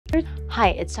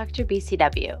Hi, it's Dr.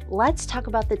 BCW. Let's talk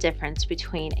about the difference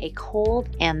between a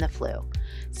cold and the flu.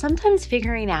 Sometimes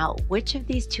figuring out which of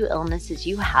these two illnesses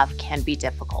you have can be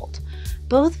difficult.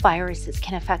 Both viruses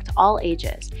can affect all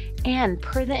ages, and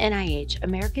per the NIH,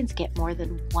 Americans get more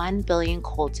than 1 billion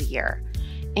colds a year.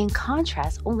 In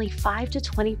contrast, only 5 to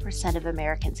 20% of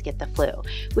Americans get the flu,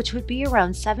 which would be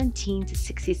around 17 to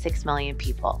 66 million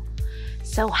people.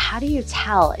 So how do you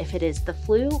tell if it is the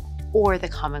flu or the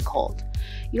common cold?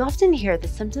 You often hear the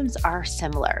symptoms are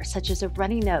similar, such as a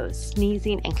runny nose,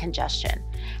 sneezing, and congestion.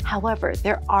 However,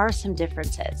 there are some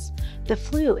differences. The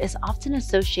flu is often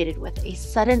associated with a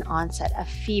sudden onset of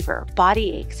fever,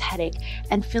 body aches, headache,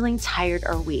 and feeling tired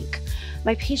or weak.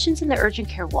 My patients in the urgent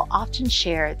care will often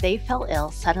share they fell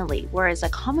ill suddenly, whereas a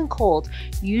common cold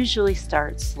usually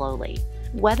starts slowly.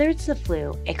 Whether it's the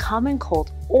flu, a common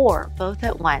cold, or both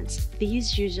at once,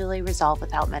 these usually resolve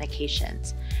without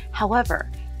medications. However,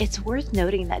 it's worth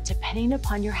noting that depending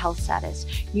upon your health status,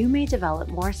 you may develop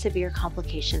more severe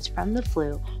complications from the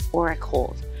flu or a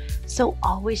cold. So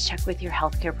always check with your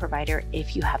healthcare provider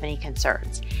if you have any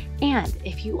concerns. And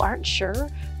if you aren't sure,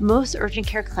 most urgent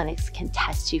care clinics can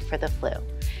test you for the flu.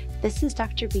 This is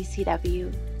Dr.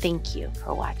 BCW. Thank you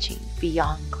for watching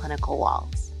Beyond Clinical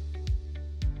Walls.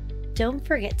 Don't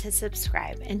forget to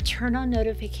subscribe and turn on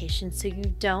notifications so you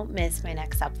don't miss my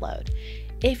next upload.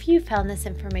 If you found this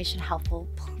information helpful,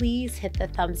 please hit the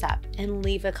thumbs up and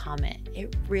leave a comment.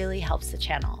 It really helps the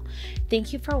channel.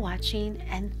 Thank you for watching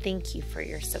and thank you for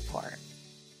your support.